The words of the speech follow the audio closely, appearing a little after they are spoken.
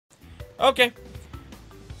Okay.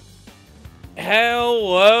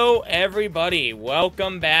 Hello, everybody.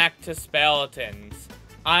 Welcome back to Speletons.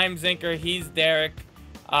 I'm Zinker. He's Derek.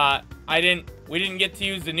 We didn't get to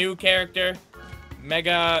use the new character,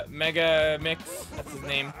 Mega Mix. That's his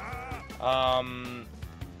name. Oh,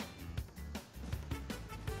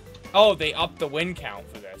 they upped the win count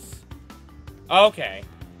for this. Okay,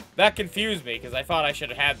 that confused me because I thought I should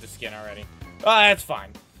have had the skin already. Oh, that's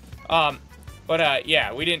fine.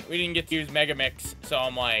 Yeah, we didn't get to use Mega Mix, so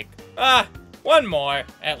I'm like, one more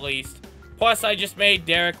at least. Plus, I just made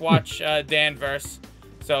Derek watch Danverse,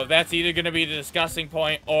 so that's either gonna be the discussing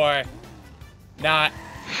point or not.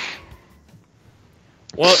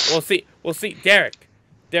 Well, we'll see. We'll see. Derek,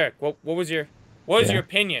 what was your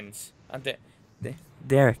opinions on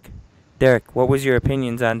Derek, what was your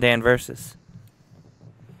opinions on Danversus?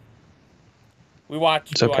 We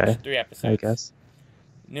watched 3 episodes. I guess.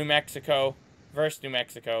 New Mexico versus New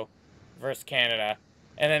Mexico versus Canada,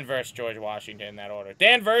 and then versus George Washington in that order.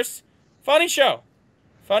 Danverse, funny show.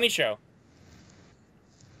 Funny show.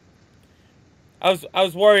 I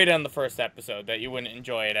was worried on the first episode that you wouldn't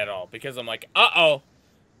enjoy it at all because I'm like, uh-oh,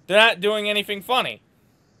 they're not doing anything funny.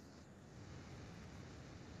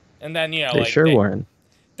 And then, you know, they weren't.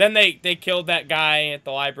 Then they killed that guy at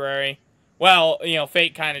the library. Well, you know,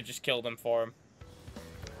 Fate kind of just killed him for him.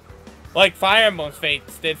 Like Fire Emblem's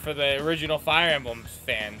Fates did for the original Fire Emblem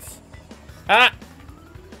fans. Ah!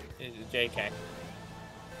 JK.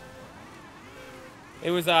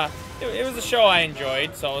 It was a show I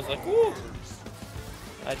enjoyed, so I was like, woo!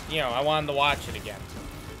 You know, I wanted to watch it again.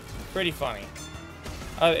 Pretty funny.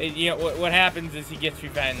 You know, what happens is he gets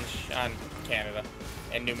revenge on Canada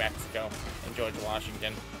and New Mexico and George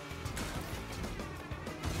Washington.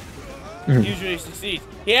 Usually succeeds.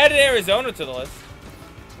 He added Arizona to the list.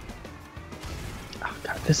 Oh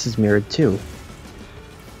god, this is mirrored too.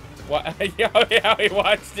 What? Yeah, we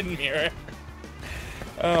watched in mirror.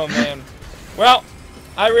 Oh man. Well,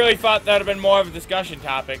 I really thought that would have been more of a discussion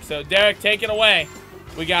topic. So Derek, take it away.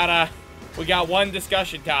 We got one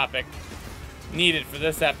discussion topic needed for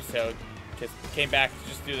this episode. Just came back to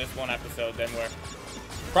just do this one episode. Then we're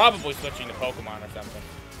probably switching to Pokemon or something.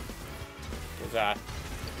 Cause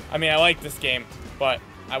I mean, I like this game, but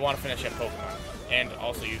I want to finish up Pokemon and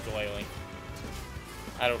also Ukulele.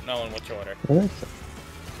 I don't know in which order.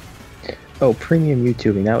 Oh, premium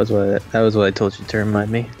YouTubing. That was what I told you to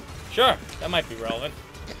remind me. Sure, that might be relevant.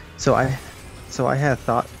 So I had a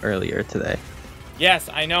thought earlier today. Yes,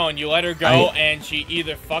 I know, and you let her go, and she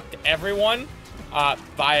either fucked everyone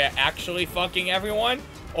by actually fucking everyone,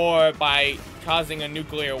 or by causing a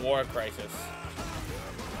nuclear war crisis.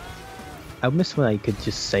 I miss when I could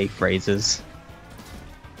just say phrases.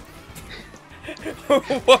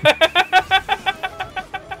 What?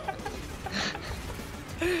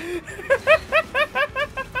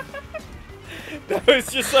 That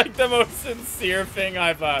was just like the most sincere thing I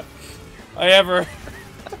ever.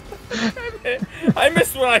 I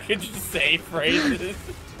miss when I could just say phrases.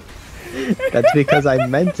 That's because I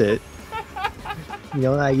meant it. You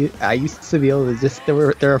know, I used to be able to just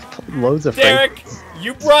there are loads of Derek, phrases.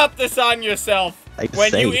 you brought this on yourself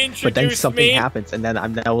when you introduced me. But then something happens, and then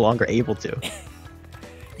I'm no longer able to.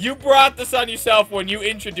 You brought this on yourself when you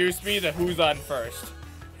introduced me to Who's On First.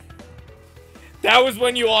 That was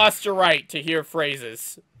when you lost your right to hear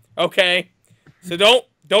phrases. Okay? So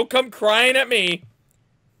don't come crying at me.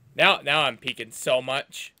 Now I'm peeking so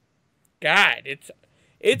much. God,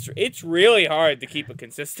 it's really hard to keep a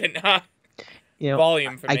consistent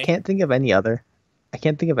volume for me. I can't think of any other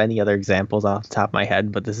examples off the top of my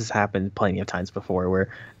head, but this has happened plenty of times before where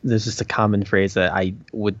there's just a common phrase that I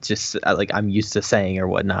would just I'm used to saying or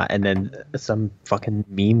whatnot, and then some fucking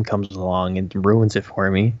meme comes along and ruins it for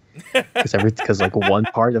me because like one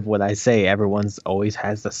part of what I say, everyone's always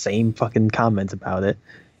has the same fucking comments about it.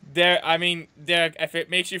 Derek, if it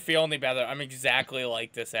makes you feel any better, I'm exactly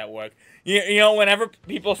like this at work. You know, whenever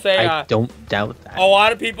people say... I don't doubt that. A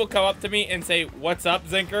lot of people come up to me and say, "What's up,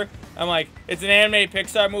 Zinker?" I'm like, it's an animated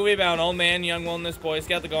Pixar movie about an old man, young wilderness Boy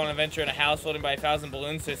Scout to go on an adventure in a house floating by 1,000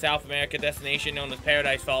 balloons to a South America destination known as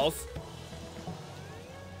Paradise Falls.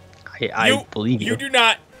 I believe you. You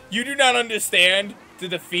do not understand the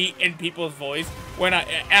defeat in people's voice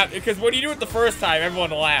because when you do it the first time,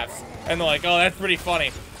 everyone laughs. And they're like, "Oh, that's pretty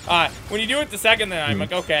funny." When you do it the second time, I'm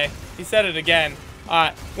like, okay, he said it again.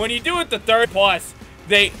 When you do it the third plus,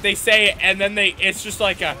 they say it, and then it's just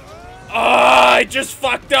like a, I just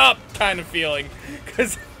fucked up kind of feeling.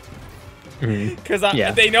 Because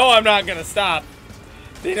they know I'm not going to stop.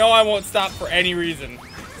 They know I won't stop for any reason.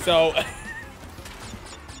 So,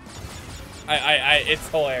 it's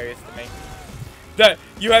hilarious to me.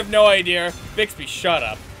 You have no idea. Bixby, shut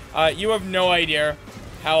up. You have no idea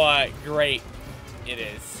how great it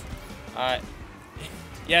is.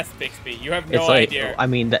 Yes, Bixby, you have no idea. I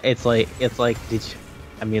mean, it's like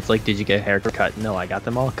did you get a haircut? No, I got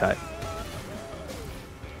them all cut.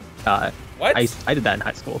 What? I did that in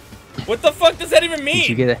high school. What the fuck does that even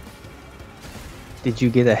mean? Did you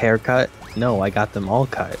get a haircut? No, I got them all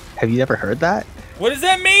cut. Have you ever heard that? What does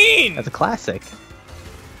that mean? That's a classic.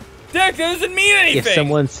 Dick, that doesn't mean anything.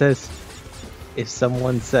 If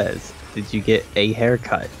someone says, did you get a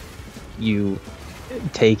haircut? You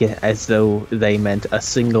take it as though they meant a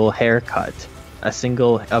single haircut. A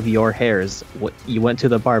single of your hairs. You went to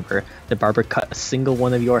the barber cut a single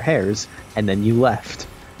one of your hairs, and then you left.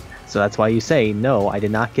 So that's why you say, no, I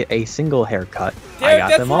did not get a single haircut. Derek, I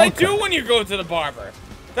got them all cut. that's what I do when you go to the barber.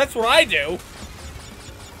 That's what I do.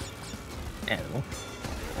 Animal.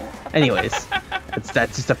 Anyways,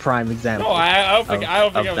 that's just a prime example. No, I don't think I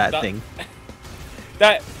was that done. thing.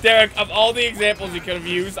 Derek, of all the examples you could have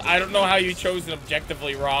used, I don't know how you chose an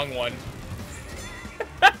objectively wrong one.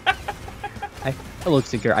 Look,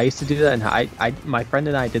 Zinker, I used to do that in my friend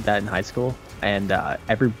and I did that in high school, and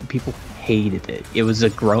people hated it. It's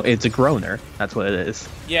a groaner. That's what it is.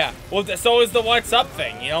 Yeah. Well, so is the what's up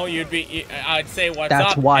thing. You know, I'd say what's up.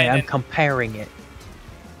 That's why I'm comparing it.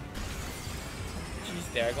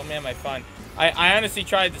 Jeez, Derek, let me have my fun. I honestly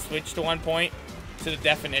tried to switch to one point to the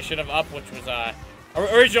definition of up, which was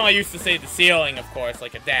originally I used to say the ceiling, of course,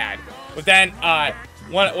 like a dad. But then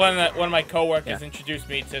one of my coworkers introduced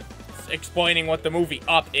me to explaining what the movie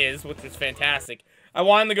Up is, which was fantastic. I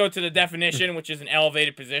wanted to go to the definition, which is an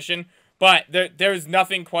elevated position, but there's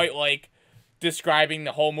nothing quite like describing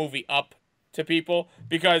the whole movie Up to people,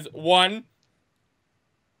 because one,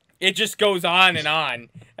 it just goes on and on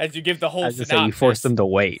as you give the whole synopsis. Say, you force them to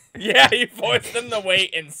wait. Yeah, you force them to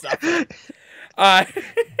wait and suffer.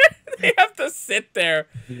 They have to sit there.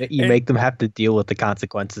 You make them have to deal with the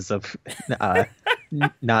consequences of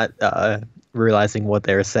not realizing what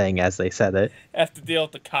they were saying as they said it. Have to deal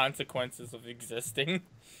with the consequences of existing.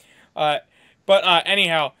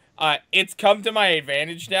 Anyhow, it's come to my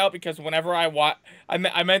advantage now, because whenever I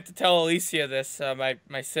meant to tell Alicia this,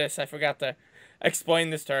 my sis, I forgot to explain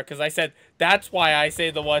this to her, because I said, that's why I say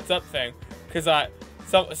the what's up thing, because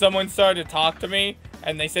someone started to talk to me,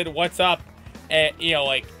 and they said, what's up, and, you know,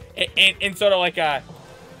 like, in sort of like a,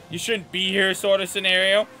 you shouldn't be here sort of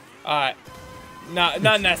scenario, not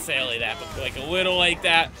necessarily that, but like a little like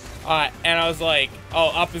that, and I was like, oh,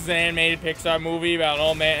 Up is an animated Pixar movie about an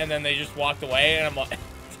old man, and then they just walked away, and I'm like,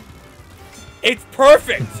 it's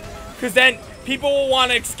perfect, because then people will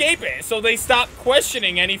want to escape it, so they stop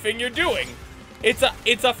questioning anything you're doing. It's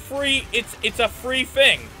a free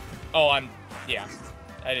thing. Oh, yeah,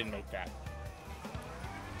 I didn't make that.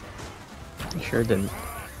 You sure didn't.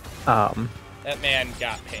 That man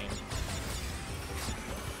got pain.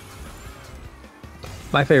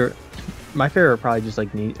 My favorite probably just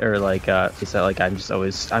like is that like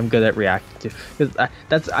I'm good at reacting to,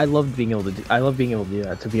 because I love being able to do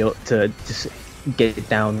that, to be able to just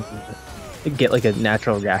get like a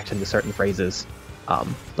natural reaction to certain phrases,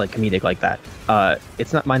 like comedic like that.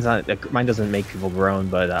 Mine doesn't make people groan,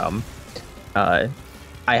 but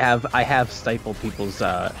I have stifled people's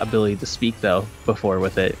ability to speak though before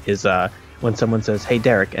with it, is when someone says, "Hey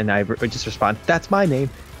Derek," and I just respond, "That's my name."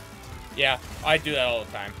 Yeah, I do that all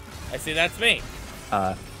the time. I say, "That's me."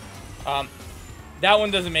 That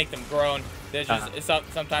one doesn't make them groan. They're just it's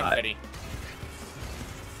sometimes pity.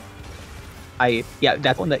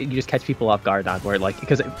 That's one that you just catch people off guard on, where like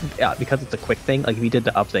because it's a quick thing. Like if you did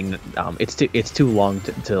the Up thing, it's too long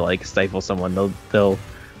to like stifle someone. They'll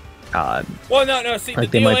well, no. See, the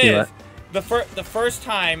deal is the first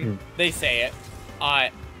time they say it,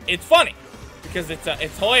 it's funny because it's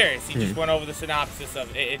hilarious. He just went over the synopsis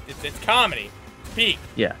of it. It's comedy, it's peak.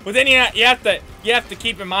 Yeah. But then you have to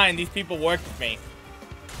keep in mind, these people work with me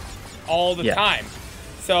all the time,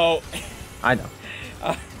 so I know.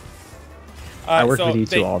 I work with you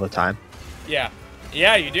too all the time. Yeah,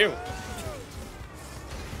 you do.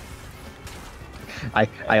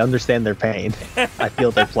 I understand their pain. I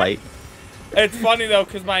feel their plight. It's funny though,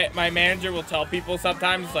 because my manager will tell people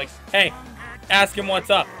sometimes, like, "Hey, ask him what's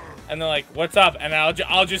up," and they're like, "What's up?" And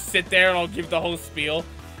I'll just sit there and I'll give the whole spiel,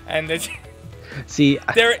 and see,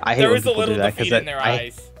 there is a little that, defeat in their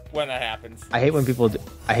eyes when that happens. I hate when people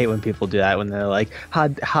do that, when they're like,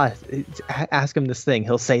 ask him this thing,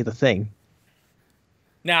 he'll say the thing.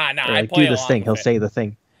 Nah, or, I like, play do this thing, he'll say the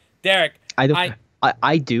thing. Derek,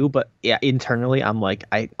 I do, but yeah, internally I'm like,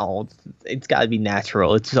 it's got to be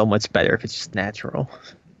natural. It's so much better if it's just natural.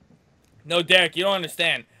 No, Derek, you don't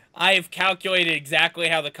understand. I have calculated exactly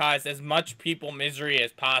how to cause as much people misery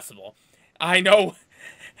as possible. I know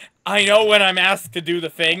when I'm asked to do the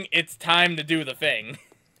thing, it's time to do the thing.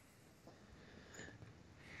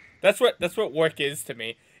 That's what work is to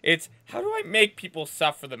me. It's how do I make people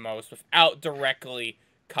suffer the most without directly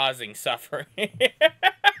causing suffering?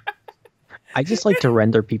 I just like to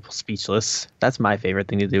render people speechless. That's my favorite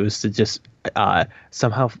thing to do, is to just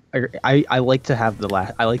somehow. I like to have the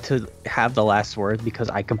last. I like to have the last word because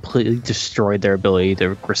I completely destroyed their ability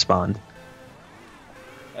to respond.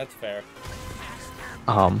 That's fair.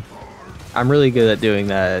 I'm really good at doing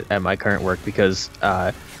that at my current work because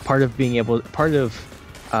part of being able to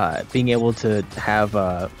have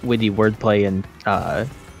witty wordplay and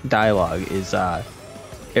dialogue is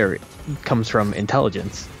comes from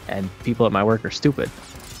intelligence, and people at my work are stupid.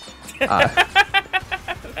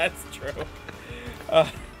 That's true.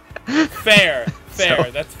 Fair.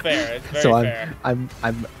 That's fair. It's very fair.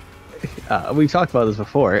 We've talked about this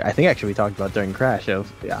before. I think actually we talked about during Crash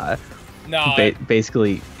of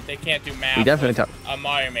basically they can't do math. We definitely talked a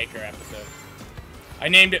Mario Maker episode. I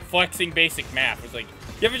named it Flexing Basic Math. It was like,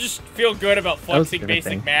 you ever just feel good about flexing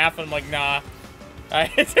basic math? And I'm like, nah.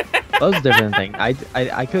 That was a different thing. I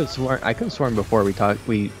could have sworn before we talked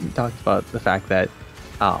about the fact that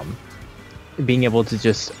being able to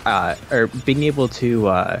just being able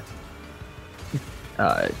to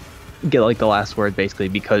get like the last word basically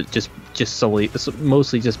because just solely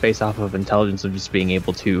mostly just based off of intelligence of just being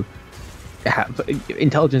able to have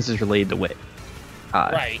intelligence is related to wit.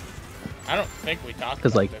 Right. I don't think we talked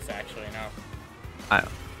about this actually. No. I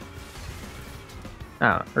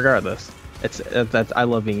don't. Regardless. I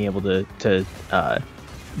love being able to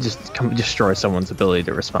just destroy someone's ability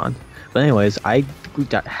to respond. But anyways, I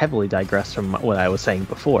heavily digressed from what I was saying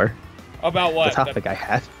before. About what? The topic I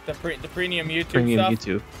had. The premium YouTube Premium stuff?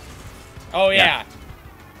 YouTube. Oh yeah.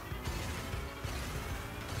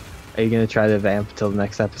 Are you gonna try to vamp till the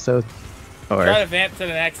next episode? Or try to vamp to the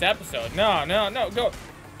next episode? No.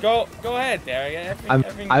 Go ahead, Derek.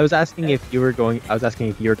 I was asking if you were going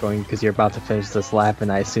because you're about to finish this lap,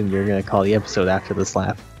 and I assumed you were going to call the episode after this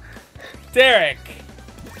lap. Derek,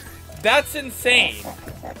 that's insane.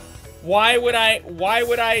 Why would I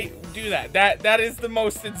do that? That is the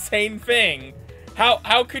most insane thing.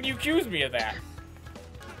 How could you accuse me of that?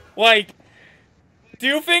 Like, do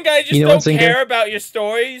you think I just don't care about your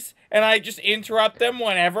stories and I just interrupt them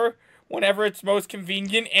whenever it's most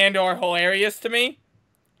convenient and or hilarious to me?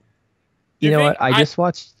 You know what? I just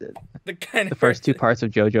watched the first two parts of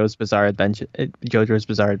JoJo's Bizarre Adventure.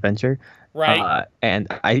 Right. And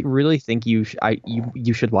I really think you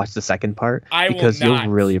should watch the second part because you'll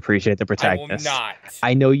really appreciate the protagonist. I will not.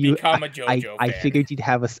 I know you. Become a JoJo I fan. figured you'd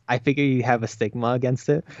have a stigma against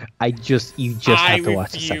it. You just have to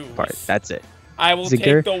watch the second part. That's it. I will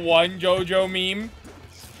Zinker, take the one JoJo meme,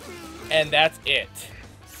 and that's it.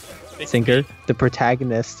 Zinker, the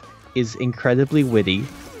protagonist is incredibly witty.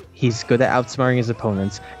 He's good at outsmarting his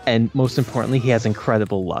opponents, and most importantly, he has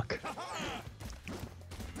incredible luck.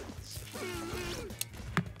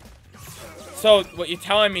 So, what you're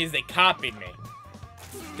telling me is they copied me.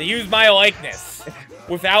 They used my likeness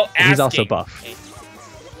without asking. He's also buff.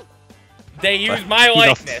 They used my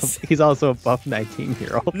likeness. He's also a buff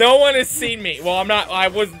 19-year-old. No one has seen me. Well, I'm not.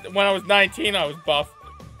 When I was 19, I was buff.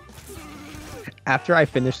 After I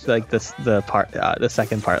finished like the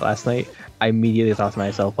second part last night, I immediately thought to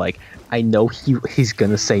myself, like, I know he's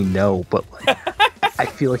gonna say no, but like, I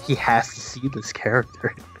feel like he has to see this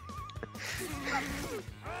character.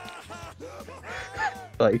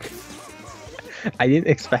 Like, I didn't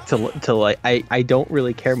expect to like. I don't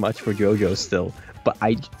really care much for JoJo still, but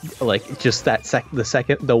I like just that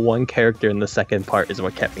the one character in the second part is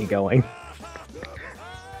what kept me going.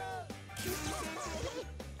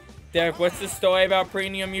 Derek, what's the story about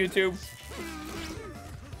premium YouTube?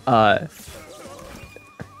 Are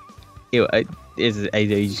you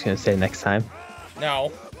just gonna say next time?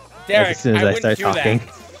 No, Derek. As soon as I start talking,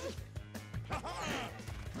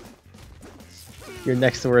 your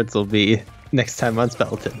next words will be next time on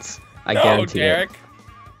Speletons. I guarantee Derek. it.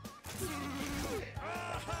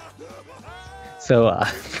 So,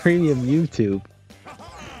 premium YouTube.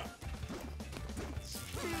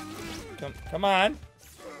 Come on.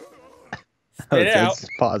 Spit it out. Just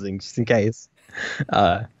pausing just in case.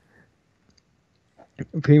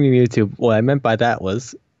 Premium YouTube. What I meant by that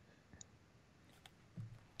was.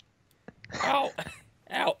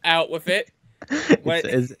 Out with it.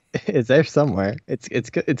 It's there somewhere.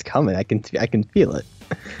 It's coming. I can feel it.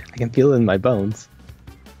 I can feel it in my bones.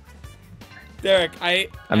 Derek, I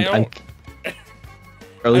don't...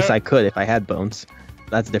 Or at least I could if I had bones.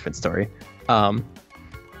 That's a different story.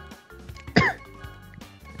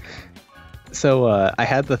 So I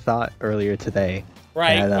had the thought earlier today.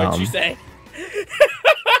 Right, that, what'd you say?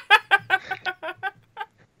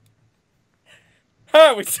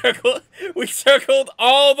 Huh, we circled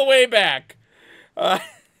all the way back. Uh,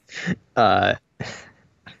 I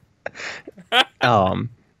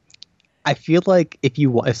feel like if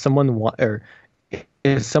someone wanted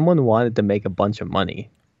to make a bunch of money,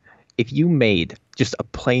 if you made just a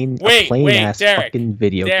plain ass Derek, fucking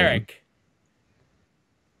video game.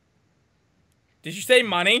 Did you say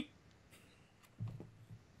money?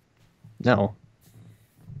 No.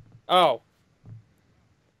 Oh.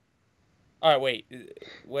 All right, wait.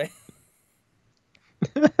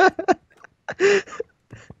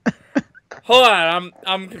 Hold on,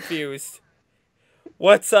 I'm confused.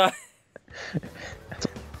 What's going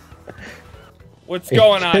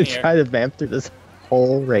on here? Try to vamp through this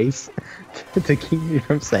whole race to keep me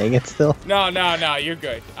from saying it still. No, you're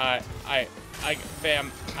good. Fam,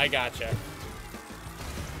 I gotcha.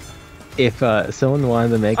 If someone wanted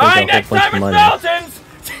to make like, a whole bunch of money. Speletons!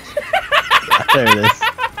 There it is.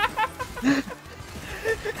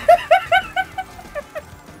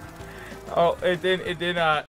 Oh, it did